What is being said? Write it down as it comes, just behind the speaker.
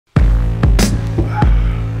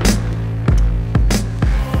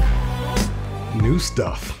new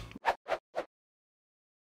stuff.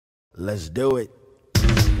 Let's do it.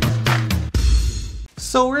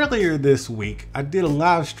 So earlier this week, I did a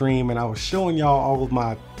live stream and I was showing y'all all of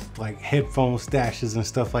my headphone stashes and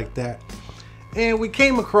stuff like that. And we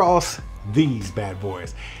came across these bad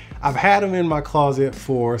boys. I've had them in my closet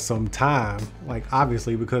for some time,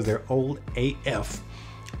 obviously because they're old AF.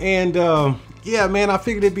 And yeah, man, I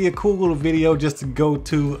figured it'd be a cool little video just to go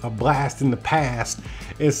to a blast in the past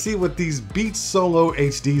and see what these Beats Solo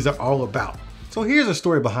HDs are all about. So here's a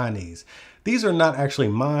story behind these. These are not actually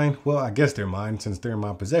mine. Well, I guess they're mine since they're in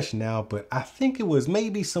my possession now, but I think it was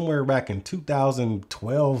maybe somewhere back in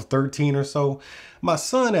 2012, 13 or so. My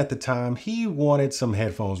son at the time, he wanted some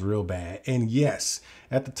headphones real bad. And yes,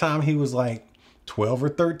 at the time he was like 12 or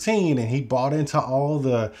 13 and he bought into all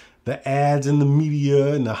the ads in the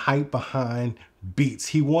media and the hype behind Beats.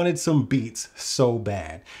 He wanted some Beats so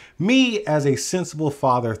bad. Me, as a sensible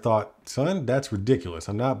father, thought, son, that's ridiculous.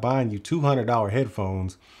 I'm not buying you $200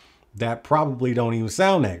 headphones that probably don't even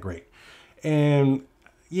sound that great. And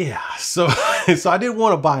yeah, so I didn't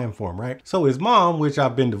want to buy him for him, right? So his mom, which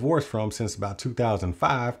I've been divorced from since about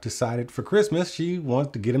 2005, decided for Christmas she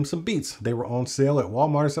wanted to get him some Beats. They were on sale at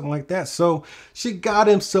Walmart or something like that. So she got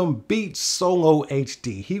him some Beats Solo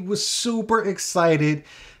HD. He was super excited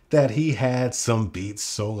that he had some Beats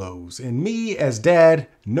Solos. And me as dad,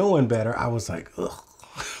 knowing better, I was like, ugh,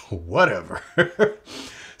 whatever.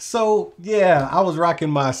 So yeah, I was rocking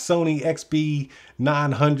my Sony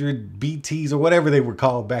XB900 BTs or whatever they were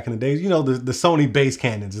called back in the days. You know, the Sony bass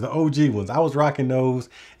cannons, the OG ones. I was rocking those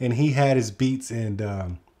and he had his Beats, and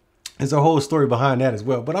there's a whole story behind that as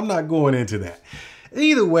well, but I'm not going into that.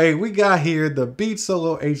 Either way, we got here the Beats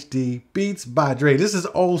Solo HD Beats by Dre. This is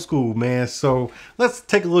old school, man. So let's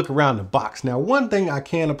take a look around the box. Now, one thing I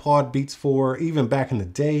can applaud Beats for, even back in the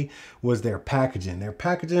day, was their packaging. Their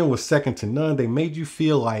packaging was second to none. They made you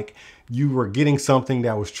feel like you were getting something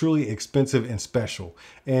that was truly expensive and special.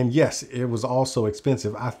 And yes, it was also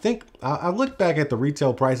expensive. I think I looked back at the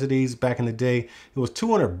retail price of these back in the day. It was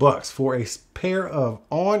 200 bucks for a pair of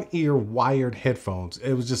on-ear wired headphones.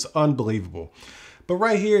 It was just unbelievable. But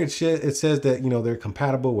right here, it says that, you know, they're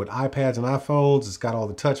compatible with iPads and iPhones. It's got all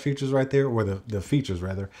the touch features right there, or the features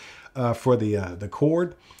rather, for the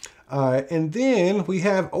cord. And then we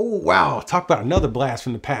have, oh, wow, talk about another blast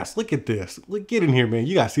from the past. Look at this. Look, get in here, man.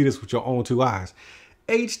 You got to see this with your own two eyes.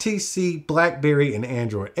 HTC, BlackBerry, and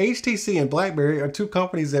Android. HTC and BlackBerry are two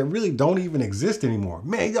companies that really don't even exist anymore.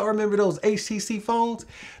 Man, y'all remember those HTC phones?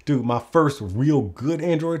 Dude, my first real good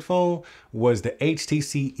Android phone was the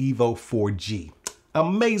HTC Evo 4G.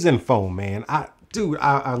 Amazing phone, man. I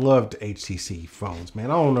loved HTC phones, man.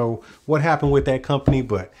 I don't know what happened with that company,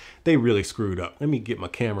 but they really screwed up. Let me get my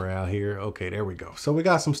camera out here. Okay, there we go. So we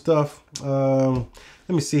got some stuff. Let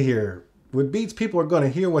me see here. With Beats, people are going to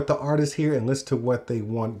hear what the artists hear and listen to what they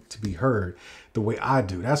want to be heard the way I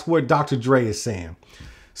do. That's what Dr. Dre is saying.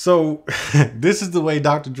 So this is the way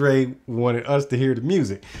Dr. Dre wanted us to hear the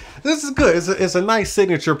music. This is good. It's a nice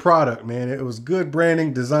signature product, man. It was good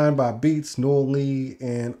branding, designed by Beats, Noel Lee,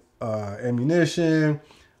 and Ammunition.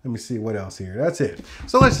 Let me see what else here. That's it.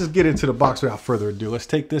 So let's just get into the box without further ado. Let's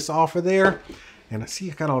take this off of there. And I see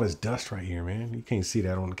I got all this dust right here, man. You can't see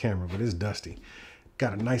that on the camera, but it's dusty.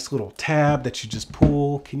 Got a nice little tab that you just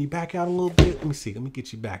pull. Can you back out a little bit? Let me see. Let me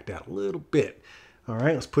get you backed out a little bit. All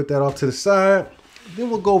right, let's put that off to the side.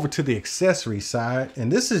 Then we'll go over to the accessory side.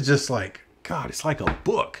 And this is just like, God, it's like a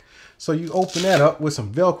book. So you open that up with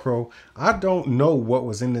some Velcro. I don't know what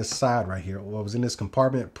was in this side right here. What was in this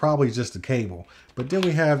compartment? Probably just a cable. But then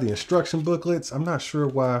we have the instruction booklets. I'm not sure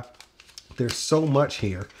why there's so much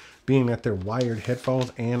here, being that they're wired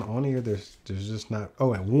headphones and on here. There's just not.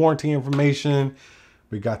 Oh, and warranty information.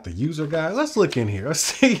 We got the user guide. Let's look in here. Let's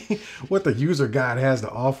see what the user guide has to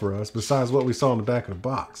offer us besides what we saw in the back of the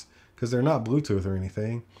box, because they're not Bluetooth or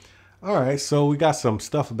anything. All right, so we got some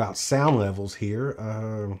stuff about sound levels here.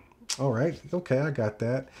 All right, okay, I got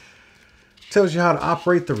that. Tells you how to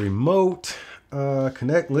operate the remote,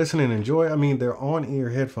 connect, listen, and enjoy. I mean, they're on-ear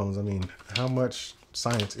headphones. I mean, how much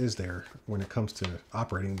science is there when it comes to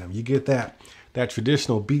operating them? You get that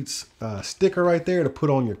traditional Beats sticker right there to put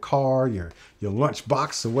on your car, your lunch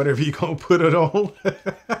box, or whatever you're gonna put it on,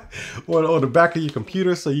 or the back of your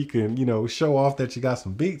computer, so you can, you know, show off that you got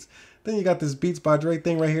some Beats. Then you got this Beats by Dre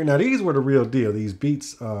thing right here. Now these were the real deal. These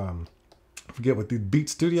Beats, I forget what the Beat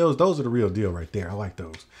Studios. Those are the real deal right there. I like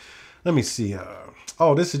those. Let me see.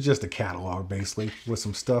 Oh, this is just a catalog basically with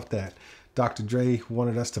some stuff that Dr. Dre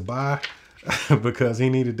wanted us to buy because he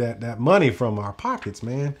needed that money from our pockets,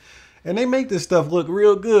 man. And they make this stuff look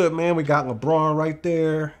real good, man. We got LeBron right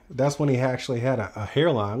there. That's when he actually had a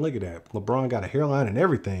hairline. Look at that. LeBron got a hairline and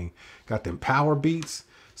everything. Got them power beats.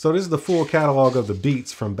 So this is the full catalog of the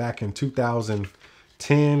beats from back in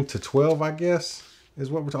 2010 to 12, I guess, is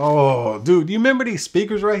what we're talking. Oh, dude, you remember these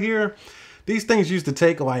speakers right here? These things used to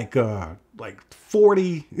take like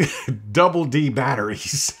 40 double D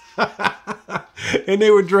batteries. And they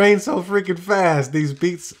would drain so freaking fast. These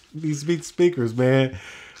Beats speakers, man.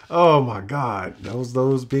 Oh my God,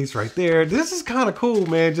 those Beats right there. This is kind of cool,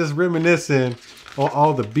 man. Just reminiscing on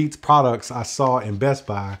all the Beats products I saw in Best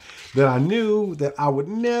Buy that I knew that I would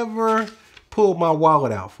never pull my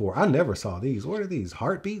wallet out for. I never saw these. What are these?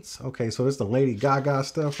 Heartbeats? Okay, so it's the Lady Gaga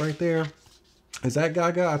stuff right there. Is that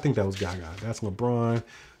Gaga? I think that was Gaga. That's LeBron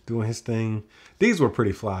doing his thing. These were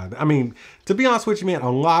pretty fly. I mean, to be honest with you, man, a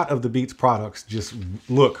lot of the Beats products just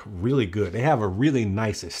look really good. They have a really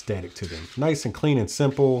nice aesthetic to them. Nice and clean and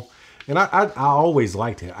simple. And I always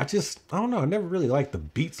liked it. I don't know. I never really liked the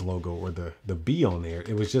Beats logo or the B on there.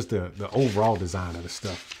 It was just the overall design of the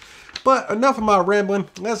stuff. But enough of my rambling.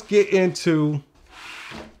 Let's get into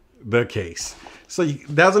the case. So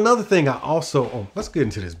that's another thing I also, let's get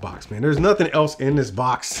into this box, man. There's nothing else in this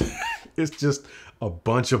box. It's just a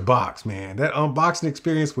bunch of box, man. That unboxing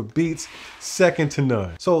experience with Beats, second to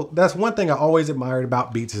none. So that's one thing I always admired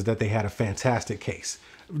about Beats is that they had a fantastic case.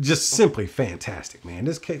 Just simply fantastic, man.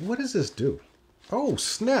 This case, what does this do? Oh,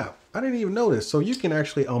 snap. I didn't even notice. So you can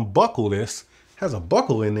actually unbuckle this. It has a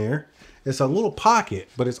buckle in there. It's a little pocket,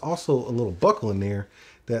 but it's also a little buckle in there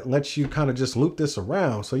that lets you kind of just loop this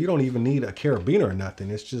around. So you don't even need a carabiner or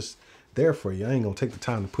nothing. It's just there for you. I ain't gonna take the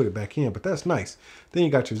time to put it back in, but that's nice. Then you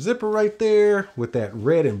got your zipper right there with that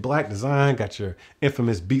red and black design. Got your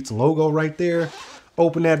infamous Beats logo right there.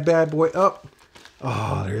 Open that bad boy up.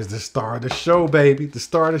 Oh, there's the star of the show, baby. The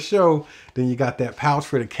star of the show. Then you got that pouch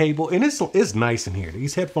for the cable. And it's nice in here.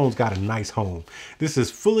 These headphones got a nice home. This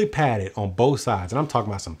is fully padded on both sides. And I'm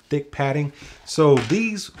talking about some thick padding. So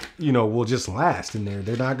these, you know, will just last in there.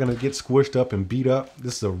 They're not going to get squished up and beat up.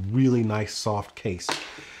 This is a really nice soft case.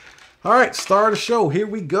 All right, star of the show, here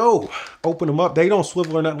we go. Open them up. They don't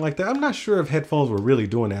swivel or nothing like that. I'm not sure if headphones were really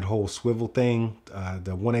doing that whole swivel thing,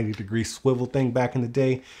 the 180-degree swivel thing back in the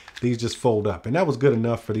day. These just fold up, and that was good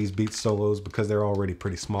enough for these Beats Solos because they're already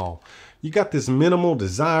pretty small. You got this minimal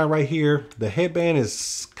design right here. The headband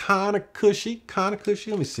is kind of cushy,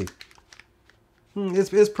 Let me see.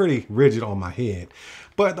 It's pretty rigid on my head.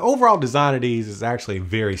 But the overall design of these is actually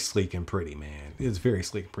very sleek and pretty, man. It's very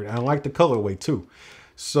sleek and pretty. I like the colorway too.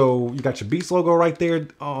 So you got your Beats logo right there.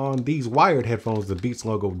 On these wired headphones, the Beats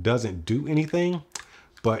logo doesn't do anything.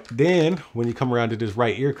 But then when you come around to this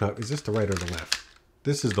right ear cup, is this the right or the left?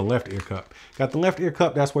 This is the left ear cup. Got the left ear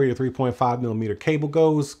cup. That's where your 3.5mm cable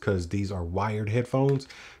goes because these are wired headphones.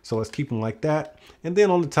 So let's keep them like that. And then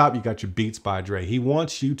on the top, you got your Beats by Dre. He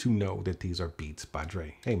wants you to know that these are Beats by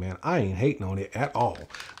Dre. Hey, man, I ain't hating on it at all.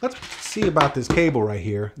 Let's see about this cable right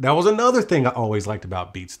here. That was another thing I always liked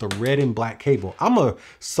about Beats, the red and black cable. I'm a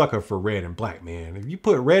sucker for red and black, man. If you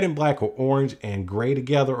put red and black or orange and gray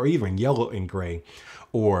together, or even yellow and gray,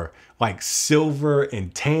 or like silver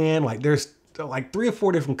and tan, like there's like 3 or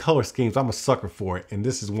 4 different color schemes. I'm a sucker for it, and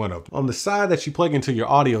this is one of them. On the side that you plug into your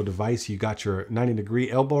audio device, you got your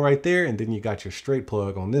 90-degree elbow right there, and then you got your straight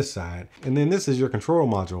plug on this side, and then this is your control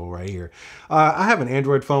module right here. I have an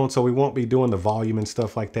Android phone, so we won't be doing the volume and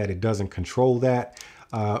stuff like that. It doesn't control that.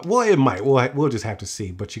 Well, it might. We'll just have to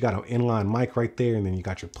see. But you got an inline mic right there, and then you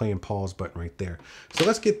got your play and pause button right there. So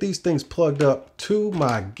let's get these things plugged up to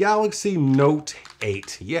my Galaxy Note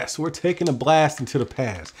 8. Yes, we're taking a blast into the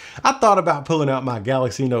past. I thought about pulling out my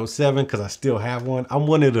Galaxy Note 7 because I still have one. I'm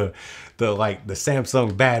one of the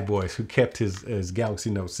Samsung bad boys who kept his Galaxy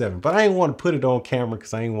Note 7. But I ain't want to put it on camera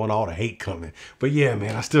because I ain't want all the hate coming. But yeah,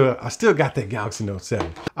 man, I still got that Galaxy Note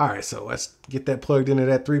 7. All right, so let's get that plugged into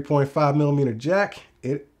that 3.5mm jack.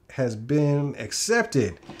 It has been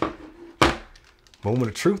accepted. Moment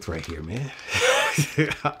of truth right here, man.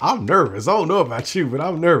 I'm nervous. I don't know about you, but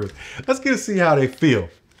I'm nervous. Let's get to see how they feel.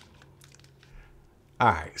 All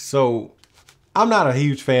right, so I'm not a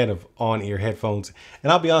huge fan of on-ear headphones,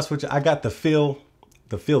 and I'll be honest with you, I got the Feel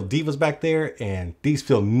Divas back there, and these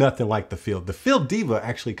feel nothing like the Feel. The Feel Diva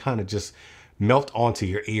actually kind of just melt onto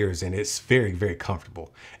your ears, and it's very, very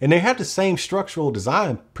comfortable. And they have the same structural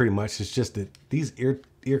design pretty much. It's just that these ear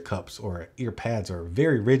cups or ear pads are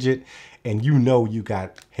very rigid, and you know you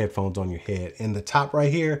got headphones on your head. And the top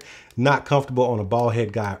right here, not comfortable on a bald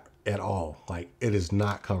head guy at all. Like, it is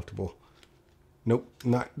not comfortable. Nope,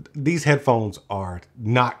 these headphones are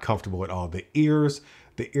not comfortable at all. The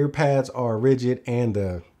ear pads are rigid, and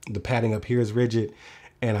the padding up here is rigid.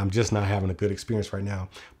 and I'm just not having a good experience right now.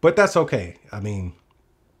 But that's okay. I mean,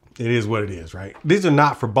 it is what it is, right? These are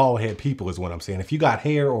not for bald head people is what I'm saying. If you got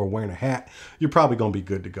hair or wearing a hat, you're probably gonna be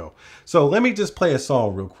good to go. So let me just play a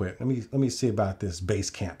song real quick. Let me see about this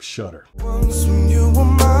Basecamp Shutter. Once when you were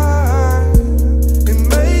mine, it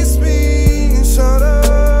makes me shudder.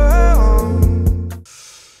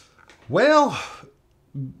 Well,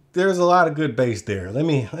 there's a lot of good bass there. Let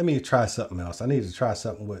me try something else. I need to try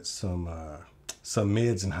something with some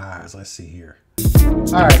mids and highs. Let's see here. All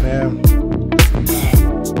right, man.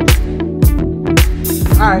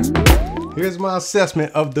 All right, here's my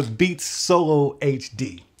assessment of the Beats Solo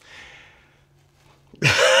HD.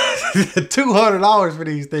 $200 for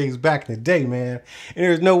these things back in the day, man. And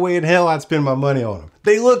there's no way in hell I'd spend my money on them.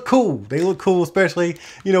 They look cool. They look cool, especially,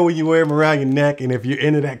 you know, when you wear them around your neck. And if you're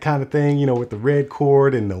into that kind of thing, you know, with the red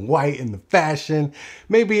cord and the white and the fashion,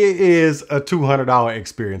 maybe it is a $200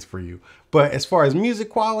 experience for you. But as far as music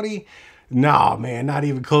quality, nah, man, not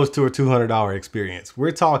even close to a $200 experience.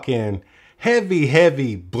 We're talking heavy,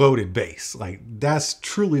 heavy bloated bass. Like, that's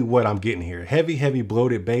truly what I'm getting here. Heavy, heavy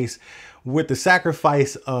bloated bass with the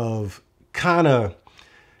sacrifice of kind of,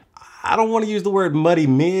 I don't want to use the word muddy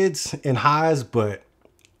mids and highs, but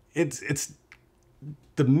it's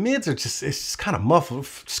the mids are just, it's just kind of muffled.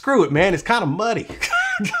 Screw it, man. It's kind of muddy.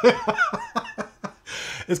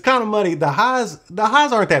 It's kind of muddy. The highs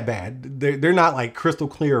aren't that bad. They're not like crystal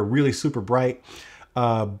clear or really super bright.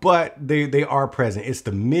 But they are present. It's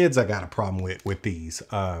the mids I got a problem with these.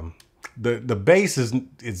 The bass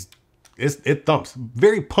it thumps.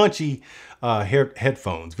 Very punchy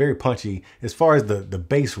headphones. Very punchy. As far as the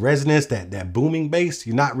bass resonance, that booming bass,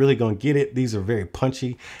 you're not really gonna get it. These are very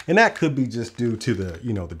punchy, and that could be just due to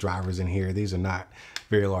the drivers in here. These are not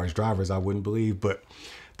very large drivers, I wouldn't believe, but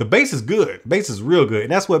the bass is good. Bass is real good,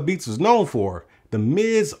 and that's what Beats was known for. The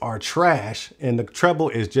mids are trash, and the treble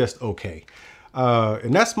is just okay.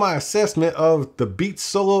 And that's my assessment of the Beats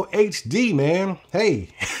Solo HD, man. Hey,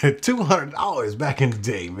 $200 back in the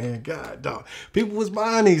day, man. God, dog. People was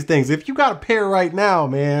buying these things. If you got a pair right now,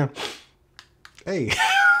 man, hey,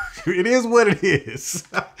 it is what it is.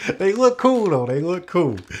 They look cool, though. They look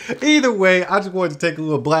cool. Either way, I just wanted to take a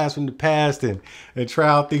little blast from the past and try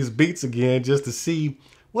out these Beats again just to see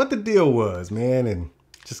what the deal was, man, and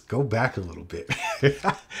just go back a little bit.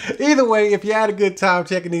 Either way, if you had a good time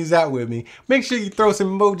checking these out with me, make sure you throw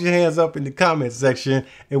some emoji hands up in the comment section,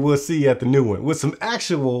 and we'll see you at the new one with some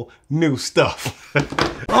actual new stuff.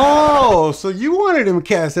 Oh, so you wanted them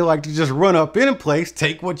cats that like to just run up in a place,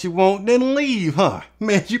 take what you want, then leave, huh?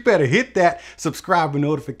 Man, you better hit that subscribe and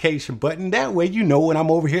notification button. That way you know when I'm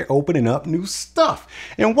over here opening up new stuff.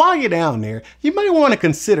 And while you're down there, you might want to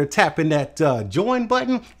consider tapping that join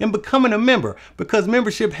button and becoming a member, because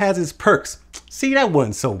membership has its perks. See, that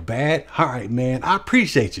wasn't so bad. All right, man, I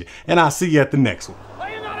appreciate you, and I'll see you at the next one. Are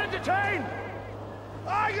you not entertained?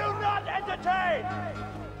 Are you not entertained?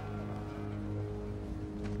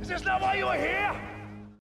 Is this not why you are here?